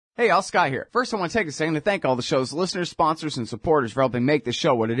Hey, Al Sky here. First, I want to take a second to thank all the show's listeners, sponsors, and supporters for helping make the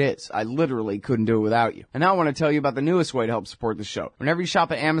show what it is. I literally couldn't do it without you. And now I want to tell you about the newest way to help support the show. Whenever you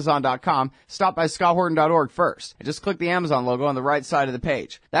shop at Amazon.com, stop by ScottHorton.org first, and just click the Amazon logo on the right side of the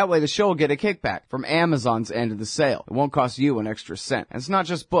page. That way the show will get a kickback from Amazon's end of the sale. It won't cost you an extra cent. And it's not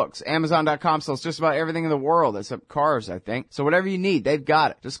just books. Amazon.com sells just about everything in the world, except cars, I think. So whatever you need, they've got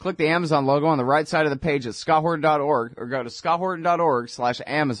it. Just click the Amazon logo on the right side of the page at ScottHorton.org or go to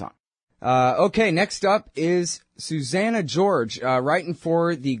ScottHorton.org/Amazon. Okay, next up is Susannah George, writing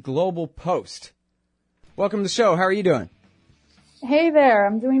for the Global Post. Welcome to the show. How are you doing? Hey there.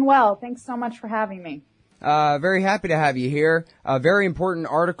 I'm doing well. Thanks so much for having me. Very happy to have you here. A very important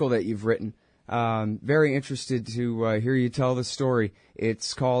article that you've written. Very interested to hear you tell the story.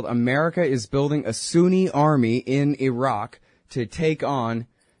 It's called "America is Building a Sunni Army in Iraq to Take on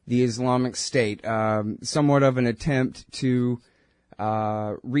the Islamic State." Somewhat of an attempt to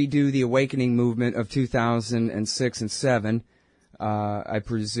redo the awakening movement of 2006 and 7, I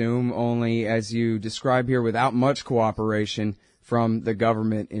presume, only as you describe here, without much cooperation from the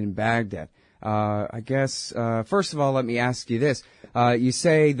government in Baghdad. I guess, first of all, let me ask you this. You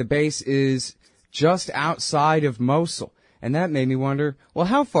say the base is just outside of Mosul, and that made me wonder, well,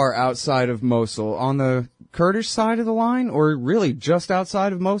 how far outside of Mosul? On the Kurdish side of the line, or really just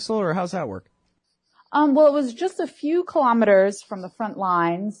outside of Mosul, or how's that work? Well, it was just a few kilometers from the front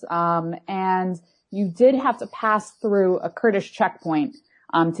lines, and you did have to pass through a Kurdish checkpoint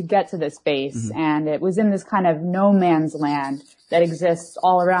to get to this base, and it was in this kind of no man's land that exists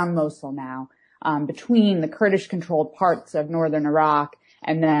all around Mosul now, between the Kurdish-controlled parts of northern Iraq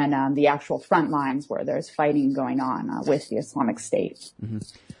and then the actual front lines where there's fighting going on with the Islamic State.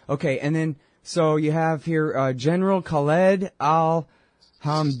 Okay, and then so you have here General Khaled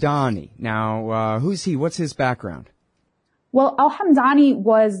al-Hamdani. Now, who's he? What's his background? Well, al-Hamdani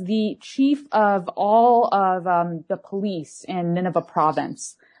was the chief of all of the police in Nineveh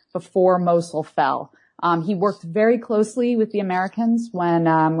province before Mosul fell. He worked very closely with the Americans when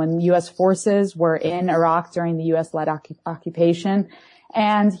U.S. forces were in Iraq during the U.S.-led occupation.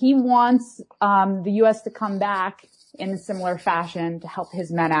 And he wants the U.S. to come back in a similar fashion to help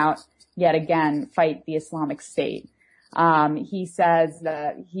his men out yet again fight the Islamic State. He says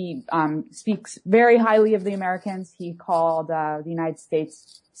that he speaks very highly of the Americans. He called the United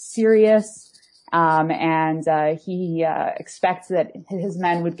States serious, and he expects that his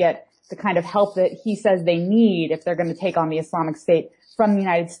men would get the kind of help that he says they need if they're going to take on the Islamic State from the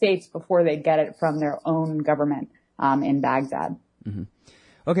United States before they get it from their own government in Baghdad.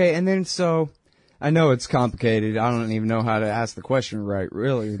 Okay, and then so I know it's complicated. I don't even know how to ask the question right,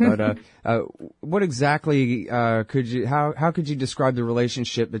 really. But what exactly could you? How could you describe the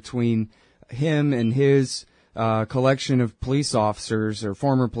relationship between him and his collection of police officers or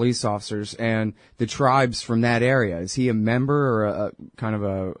former police officers and the tribes from that area? Is he a member or a kind of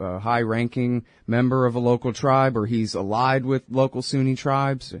a high-ranking member of a local tribe, or he's allied with local Sunni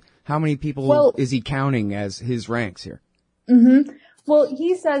tribes? How many people is he counting as his ranks here? Well,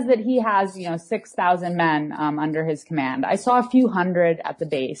 he says that he has, 6,000 men under his command. I saw a few hundred at the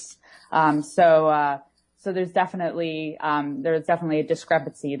base. So there's definitely a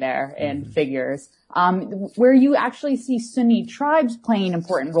discrepancy there in figures. Where you actually see Sunni tribes playing an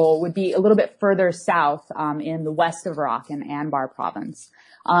important role would be a little bit further south, in the west of Iraq in Anbar province.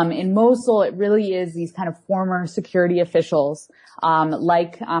 In Mosul, it really is these kind of former security officials,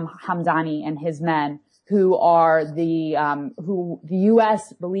 like Hamdani and his men, who are who the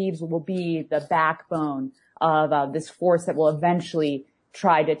U.S. believes will be the backbone of this force that will eventually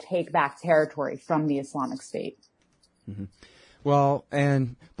try to take back territory from the Islamic State. Well,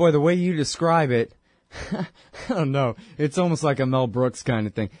 and boy, the way you describe it, I don't know, it's almost like a Mel Brooks kind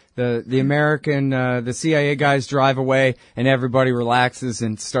of thing. The American, the CIA guys drive away and everybody relaxes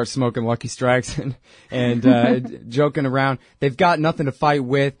and starts smoking Lucky Strikes and joking around. They've got nothing to fight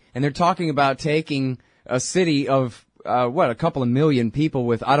with, and they're talking about taking a city of, a couple of million people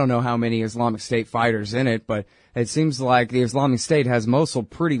with I don't know how many Islamic State fighters in it, but it seems like the Islamic State has Mosul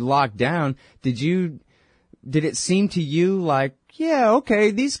pretty locked down. Did it seem to you like, yeah, okay,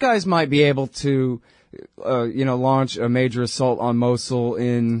 these guys might be able to, launch a major assault on Mosul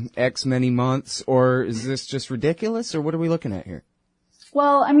in X many months, or is this just ridiculous, or what are we looking at here?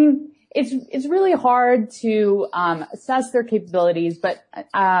 Well, I mean, it's really hard to assess their capabilities, but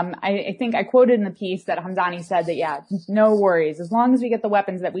I think I quoted in the piece that Hamdani said that, yeah, no worries. As long as we get the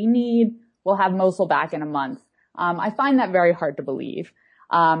weapons that we need, we'll have Mosul back in a month. I find that very hard to believe.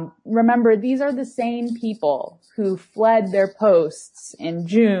 Remember, these are the same people who fled their posts in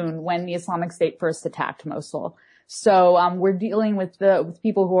June when the Islamic State first attacked Mosul. So we're dealing with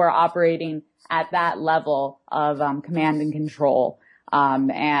people who are operating at that level of command and control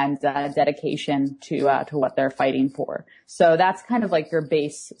and dedication to what they're fighting for. So that's kind of like your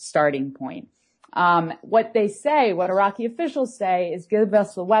base starting point. What Iraqi officials say is give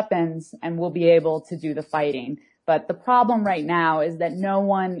us the weapons and we'll be able to do the fighting. But the problem right now is that no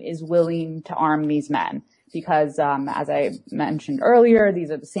one is willing to arm these men because, as I mentioned earlier,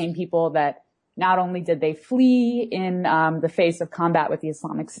 these are the same people that not only did they flee in the face of combat with the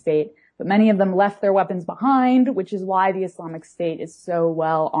Islamic State, but many of them left their weapons behind, which is why the Islamic State is so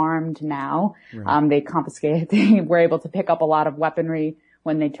well armed now. Right. They were able to pick up a lot of weaponry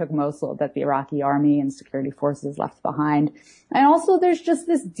when they took Mosul that the Iraqi army and security forces left behind. And also there's just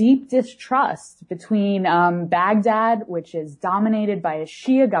this deep distrust between Baghdad, which is dominated by a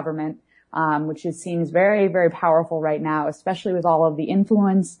Shia government, which seems very, very powerful right now, especially with all of the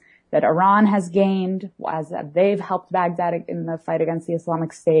influence that Iran has gained as they've helped Baghdad in the fight against the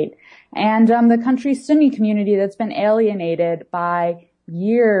Islamic State, and the country's Sunni community that's been alienated by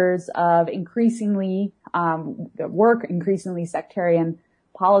years of increasingly sectarian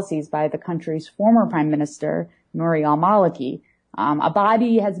policies by the country's former prime minister, Nouri al-Maliki.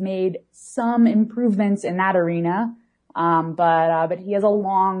 Abadi has made some improvements in that arena, but he has a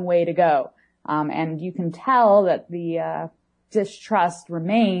long way to go. And you can tell that the distrust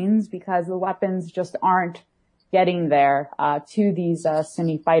remains because the weapons just aren't getting there to these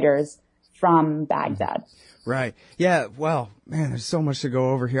Sunni fighters from Baghdad. Right. Yeah. Well, man, there's so much to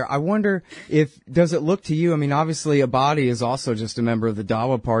go over here. I wonder does it look to you? I mean, obviously Abadi is also just a member of the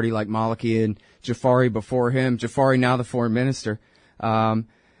Dawa party like Maliki and Jafari before him. Jafari now the foreign minister. Does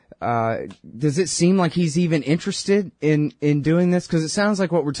it seem like he's even interested in doing this? Because it sounds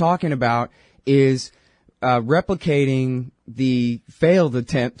like what we're talking about is replicating the failed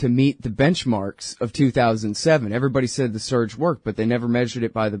attempt to meet the benchmarks of 2007. Everybody said the surge worked, but they never measured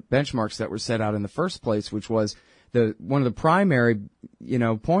it by the benchmarks that were set out in the first place, which was one of the primary,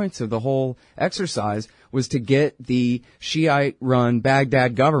 points of the whole exercise was to get the Shiite-run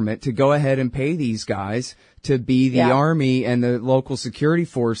Baghdad government to go ahead and pay these guys to be the army and the local security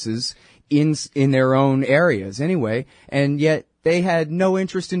forces in their own areas anyway. And yet they had no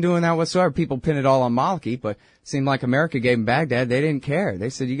interest in doing that whatsoever. People pin it all on Maliki, but it seemed like America gave them Baghdad. They didn't care.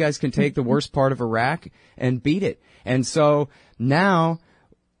 They said, you guys can take the worst part of Iraq and beat it. And so now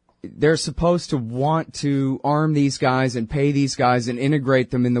they're supposed to want to arm these guys and pay these guys and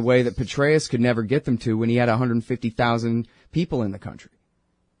integrate them in the way that Petraeus could never get them to when he had 150,000 people in the country.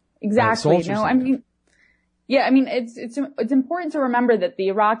 Exactly. It's important to remember that the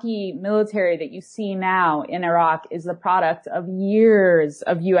Iraqi military that you see now in Iraq is the product of years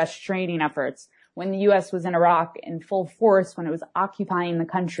of U.S. training efforts when the U.S. was in Iraq in full force when it was occupying the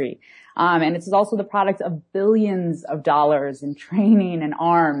country. And it's also the product of billions of dollars in training and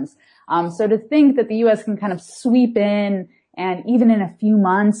arms. So to think that the U.S. can kind of sweep in and even in a few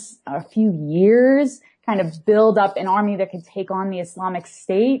months, a few years, kind of build up an army that could take on the Islamic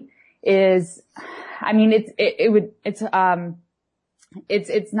State is,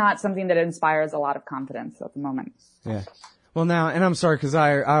 it's not something that inspires a lot of confidence at the moment. Yeah. Well, now, and I'm sorry because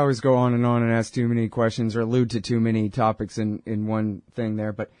I always go on and ask too many questions or allude to too many topics in one thing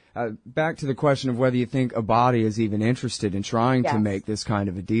there. But back to the question of whether you think Abadi is even interested in trying to make this kind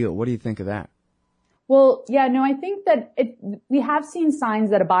of a deal. What do you think of that? Well, I think that we have seen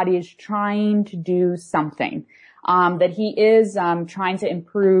signs that Abadi is trying to do something, that he is trying to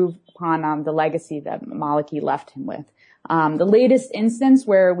improve upon the legacy that Maliki left him with. The latest instance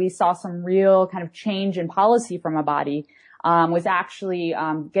where we saw some real kind of change in policy from Abadi was actually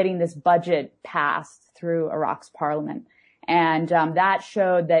getting this budget passed through Iraq's parliament. And that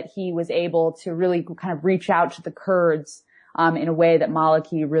showed that he was able to really kind of reach out to the Kurds in a way that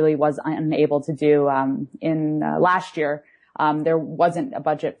Maliki really was unable to do in last year. There wasn't a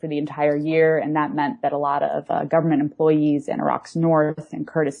budget for the entire year, and that meant that a lot of government employees in Iraq's north and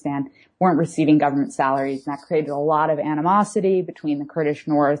Kurdistan weren't receiving government salaries, and that created a lot of animosity between the Kurdish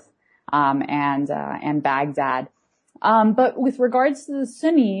north and Baghdad. But with regards to the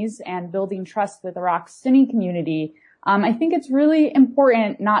Sunnis and building trust with Iraq's Sunni community, I think it's really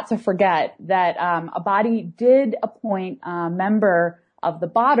important not to forget that Abadi did appoint a member of the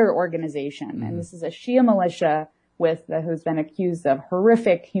Badr organization, and this is a Shia militia who's been accused of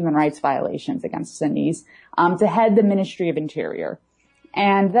horrific human rights violations against Sunnis, to head the Ministry of Interior.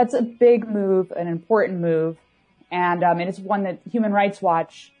 And that's a big move, an important move, and it's one that Human Rights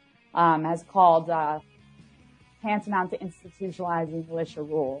Watch has called tantamount to institutionalizing militia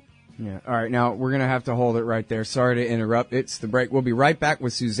rule. Yeah. All right. Now, we're going to have to hold it right there. Sorry to interrupt. It's the break. We'll be right back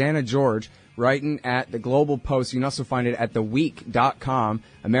with Susannah George writing at the Global Post. You can also find it at theweek.com.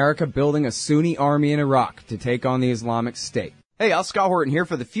 America building a Sunni army in Iraq to take on the Islamic State. Hey, Al Scott Horton here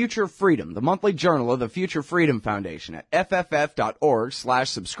for the Future of Freedom, the monthly journal of the Future Freedom Foundation at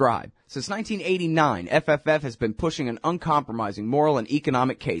fff.org/subscribe. Since 1989, FFF has been pushing an uncompromising moral and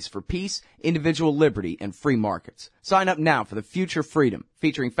economic case for peace, individual liberty, and free markets. Sign up now for the Future Freedom,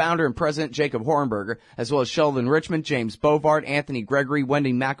 featuring founder and president Jacob Hornberger, as well as Sheldon Richmond, James Bovard, Anthony Gregory,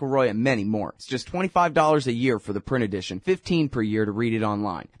 Wendy McElroy, and many more. It's just $25 a year for the print edition, $15 per year to read it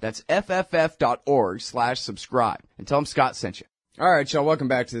online. That's fff.org/subscribe. And tell them Scott sent you. All right, y'all, welcome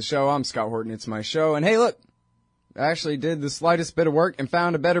back to the show. I'm Scott Horton. It's my show. And hey, look, I actually did the slightest bit of work and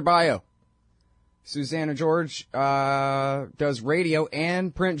found a better bio. Susannah George does radio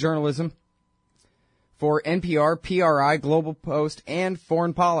and print journalism for NPR, PRI, Global Post, and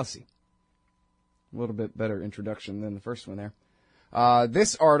Foreign Policy. A little bit better introduction than the first one there.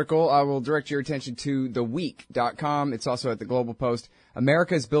 This article, I will direct your attention to theweek.com. It's also at the Global Post.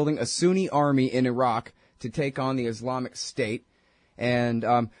 America is building a Sunni army in Iraq to take on the Islamic State. And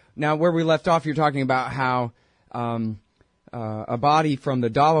now where we left off, you're talking about how a body from the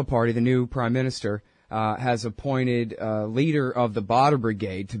Dawa Party, the new prime minister, has appointed leader of the Badr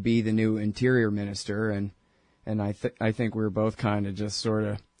Brigade to be the new interior minister. And I think we were both kind of just sort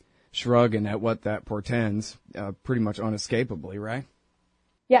of shrugging at what that portends, pretty much unescapably, right?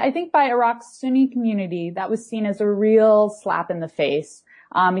 Yeah, I think by Iraq's Sunni community, that was seen as a real slap in the face,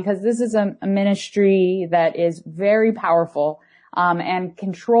 because this is a ministry that is very powerful, and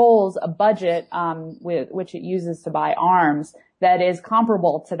controls a budget, which it uses to buy arms that is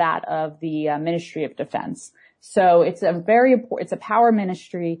comparable to that of the Ministry of Defense. So it's it's a power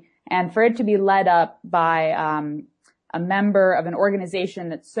ministry, and for it to be led up by a member of an organization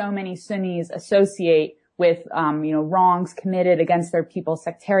that so many Sunnis associate with, wrongs committed against their people,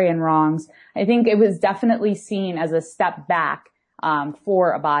 sectarian wrongs, I think it was definitely seen as a step back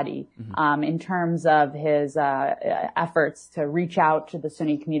for Abadi, in terms of his efforts to reach out to the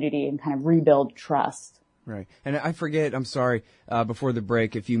Sunni community and kind of rebuild trust. Right. And I forget, I'm sorry, before the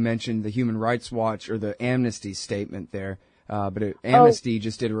break, if you mentioned the Human Rights Watch or the Amnesty statement there. But Amnesty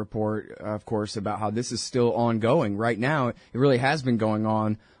just did a report, of course, about how this is still ongoing right now. It really has been going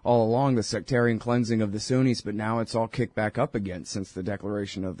on all along, the sectarian cleansing of the Sunnis, but now it's all kicked back up again since the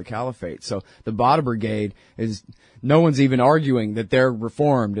declaration of the caliphate. So the Badr Brigade no one's even arguing that they're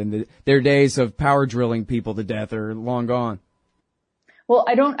reformed, and their days of power drilling people to death are long gone. Well,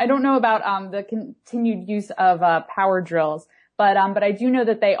 I don't know about the continued use of power drills. But I do know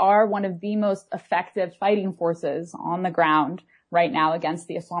that they are one of the most effective fighting forces on the ground right now against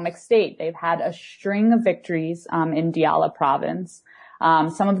the Islamic State. They've had a string of victories in Diyala province.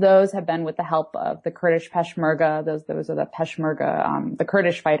 Some of those have been with the help of the Kurdish Peshmerga. Those are the Peshmerga, the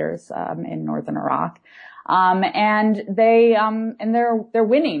Kurdish fighters in northern Iraq. And they're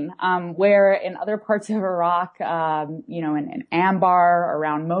winning, where in other parts of Iraq, in Anbar,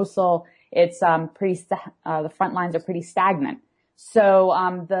 around Mosul, it's the front lines are pretty stagnant. So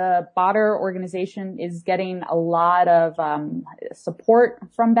the Badr organization is getting a lot of support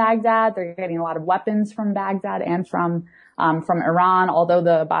from Baghdad. They're getting a lot of weapons from Baghdad and from Iran, although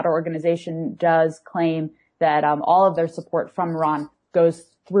the Badr organization does claim that all of their support from Iran goes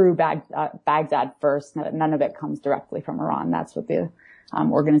through Baghdad first. None of it comes directly from Iran. That's what the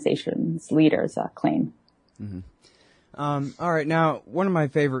organization's leaders claim. Mm-hmm. All right. Now, one of my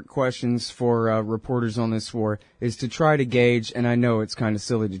favorite questions for reporters on this war is to try to gauge, and I know it's kind of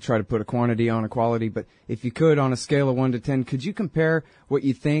silly to try to put a quantity on a quality, but if you could, on a scale of 1 to 10, could you compare what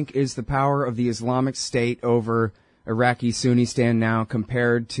you think is the power of the Islamic State over Iraqi Sunnistan now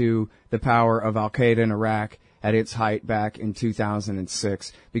compared to the power of Al-Qaeda in Iraq at its height back in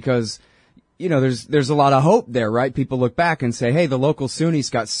 2006? Because there's a lot of hope there, right? People look back and say, hey, the local Sunnis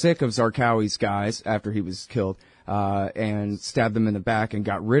got sick of Zarqawi's guys after he was killed, and stabbed them in the back and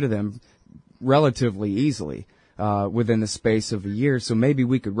got rid of them relatively easily, within the space of a year. So maybe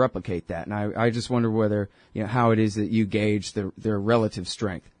we could replicate that. And I just wonder whether, how it is that you gauge their relative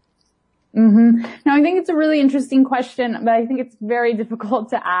strength. Mm-hmm. Now, I think it's a really interesting question, but I think it's very difficult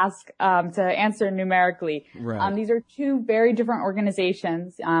to to answer numerically. Right. These are two very different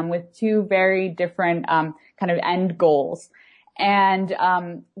organizations, with two very different, kind of end goals. And,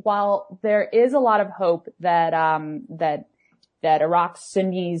 while there is a lot of hope that Iraq's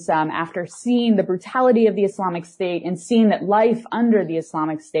Sunnis, after seeing the brutality of the Islamic State and seeing that life under the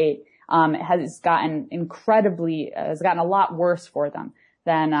Islamic State, has gotten a lot worse for them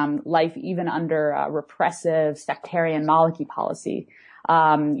than life even under repressive sectarian Maliki policy.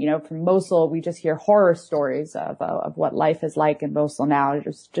 From Mosul, we just hear horror stories of what life is like in Mosul now.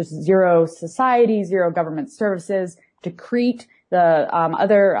 Just zero society, zero government services. Tikrit, the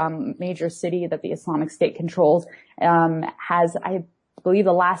other major city that the Islamic State controls, has, I believe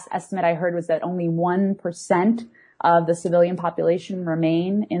the last estimate I heard was that only 1% of the civilian population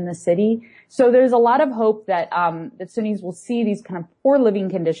remain in the city. So there's a lot of hope that Sunnis will see these kind of poor living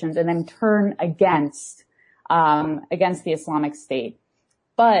conditions and then turn against the Islamic State.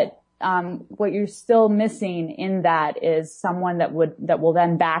 But what you're still missing in that is someone that will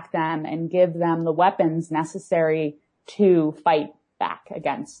then back them and give them the weapons necessary to fight back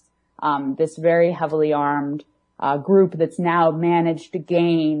against this very heavily armed group that's now managed to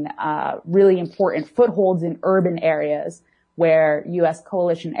gain really important footholds in urban areas where U.S.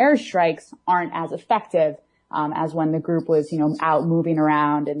 coalition airstrikes aren't as effective as when the group was, out moving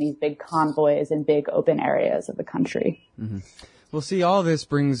around in these big convoys in big open areas of the country. Mm-hmm. Well, see, all this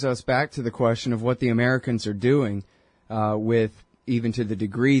brings us back to the question of what the Americans are doing with, even to the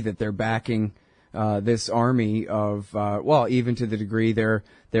degree that they're backing this army of, even to the degree they're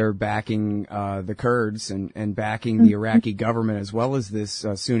backing the Kurds and backing the Iraqi government as well as this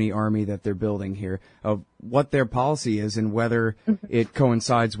Sunni army that they're building here, of what their policy is and whether it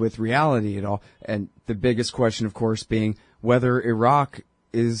coincides with reality at all. And the biggest question, of course, being whether Iraq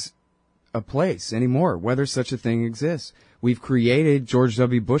is a place anymore, whether such a thing exists. We've created George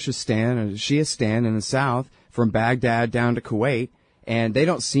W. Bush's stand, a Shia stand in the south from Baghdad down to Kuwait, and they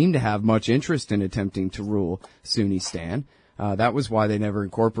don't seem to have much interest in attempting to rule Sunnistan. That was why they never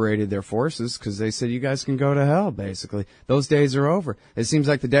incorporated their forces, because they said, you guys can go to hell, basically. Those days are over. It seems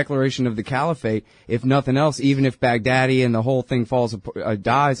like the declaration of the caliphate, if nothing else, even if Baghdadi and the whole thing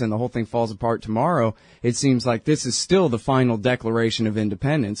dies and the whole thing falls apart tomorrow, it seems like this is still the final declaration of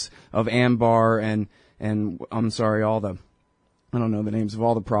independence of Anbar and I don't know the names of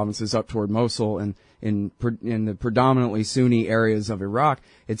all the provinces up toward Mosul and in the predominantly Sunni areas of Iraq.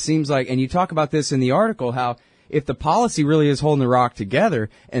 It seems like, and you talk about this in the article, how if the policy really is holding Iraq together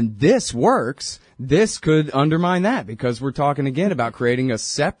and this works, this could undermine that, because we're talking again about creating a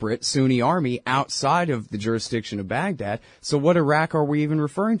separate Sunni army outside of the jurisdiction of Baghdad. So what Iraq are we even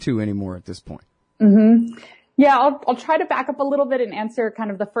referring to anymore at this point? Mm-hmm. Yeah, I'll try to back up a little bit and answer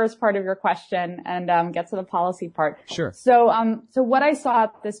kind of the first part of your question and get to the policy part. Sure. So what I saw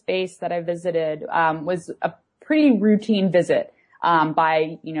at this base that I visited was a pretty routine visit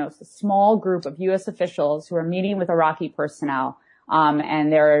by a small group of U.S. officials who are meeting with Iraqi personnel,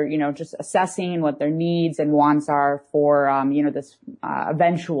 and they're just assessing what their needs and wants are for this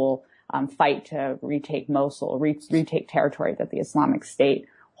eventual fight to retake Mosul, retake territory that the Islamic State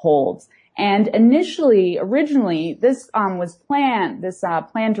holds. And originally, this was planned. This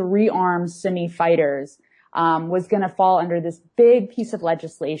plan to rearm Sunni fighters was going to fall under this big piece of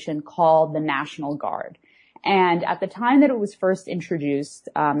legislation called the National Guard. And at the time that it was first introduced,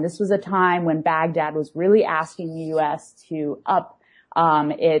 this was a time when Baghdad was really asking the U.S. to up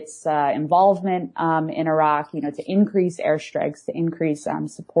its involvement in Iraq, to increase airstrikes, to increase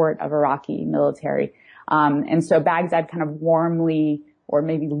support of Iraqi military. And so Baghdad kind of warmly, or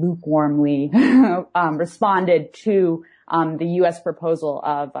maybe lukewarmly, responded to the U.S. proposal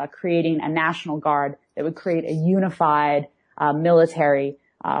of creating a National Guard that would create a unified military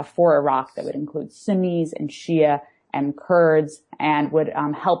for Iraq that would include Sunnis and Shia and Kurds, and would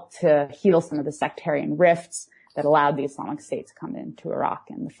help to heal some of the sectarian rifts that allowed the Islamic State to come into Iraq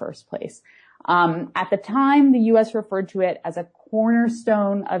in the first place. At the time, the U.S. referred to it as a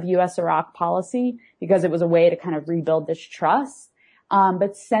cornerstone of U.S.-Iraq policy because it was a way to kind of rebuild this trust.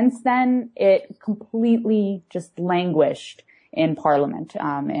 But since then, it completely just languished in parliament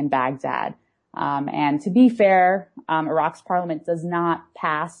in Baghdad. And to be fair, Iraq's parliament does not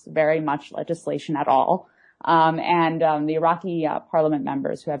pass very much legislation at all. And the Iraqi parliament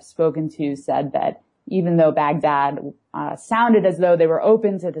members who I've spoken to said that even though Baghdad sounded as though they were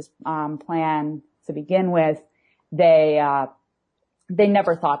open to this plan to begin with, they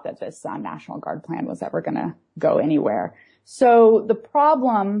never thought that this National Guard plan was ever going to go anywhere. So the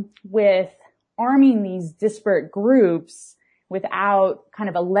problem with arming these disparate groups without kind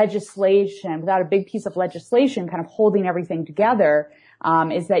of a legislation, without a big piece of legislation kind of holding everything together,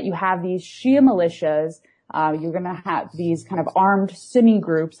 is that you have these Shia militias. You're going to have these kind of armed Sunni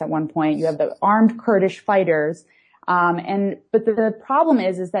groups at one point. You have the armed Kurdish fighters. But the problem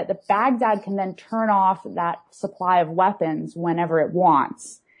is that the Baghdad can then turn off that supply of weapons whenever it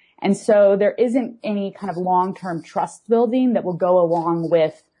wants. And so there isn't any kind of long-term trust building that will go along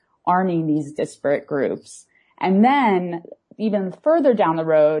with arming these disparate groups. And then, even further down the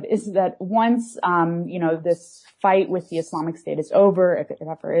road is that once, this fight with the Islamic State is over, if it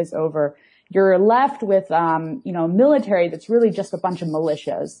ever is over, you're left with, military that's really just a bunch of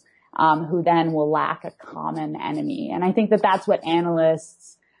militias, who then will lack a common enemy. And I think that that's what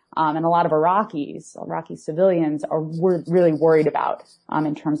analysts, and a lot of Iraqi civilians are really worried about,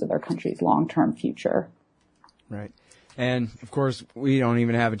 in terms of their country's long-term future. Right. And, of course, we don't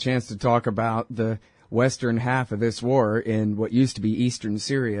even have a chance to talk about the western half of this war in what used to be eastern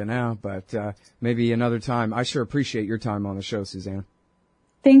Syria now, but maybe another time. I sure appreciate your time on the show, Susannah.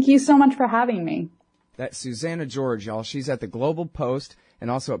 Thank you so much for having me. That's Susannah George, y'all. She's at the Global Post and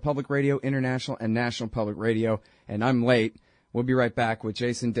also at Public Radio International and National Public Radio, and I'm late. We'll be right back with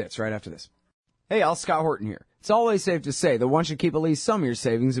Jason Ditz right after this. Hey, y'all, Scott Horton here. It's always safe to say that one should keep at least some of your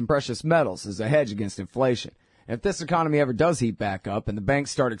savings in precious metals as a hedge against inflation. And if this economy ever does heat back up and the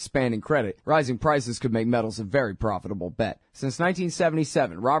banks start expanding credit, rising prices could make metals a very profitable bet. Since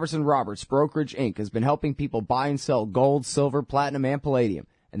 1977, Robertson Roberts Brokerage Inc. has been helping people buy and sell gold, silver, platinum, and palladium,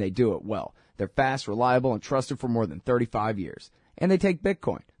 and they do it well. They're fast, reliable, and trusted for more than 35 years. And they take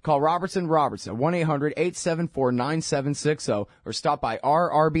Bitcoin. Call Robertson Roberts at 1-800-874-9760 or stop by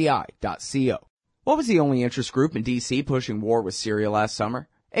rrbi.co. What was the only interest group in D.C. pushing war with Syria last summer?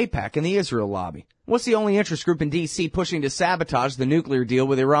 AIPAC and the Israel lobby. What's the only interest group in D.C. pushing to sabotage the nuclear deal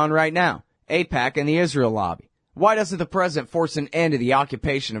with Iran right now? AIPAC and the Israel lobby. Why doesn't the president force an end to the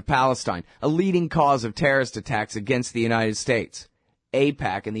occupation of Palestine, a leading cause of terrorist attacks against the United States?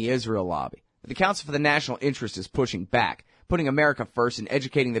 AIPAC and the Israel lobby. The Council for the National Interest is pushing back, putting America first and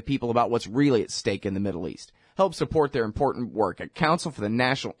educating the people about what's really at stake in the Middle East. Help support their important work at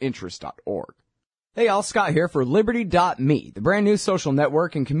councilforthenationalinterest.org. Hey, all, Scott here for Liberty.me, the brand new social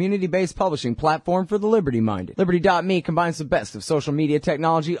network and community-based publishing platform for the liberty-minded. Liberty.me combines the best of social media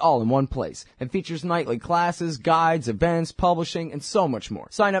technology all in one place and features nightly classes, guides, events, publishing, and so much more.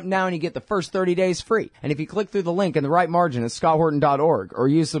 Sign up now and you get the first 30 days free. And if you click through the link in the right margin at scotthorton.org or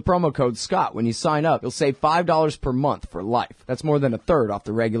use the promo code SCOTT when you sign up, you'll save $5 per month for life. That's more than a third off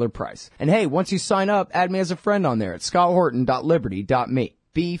the regular price. And hey, once you sign up, add me as a friend on there at scotthorton.liberty.me.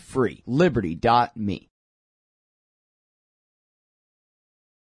 Be free. Liberty.me.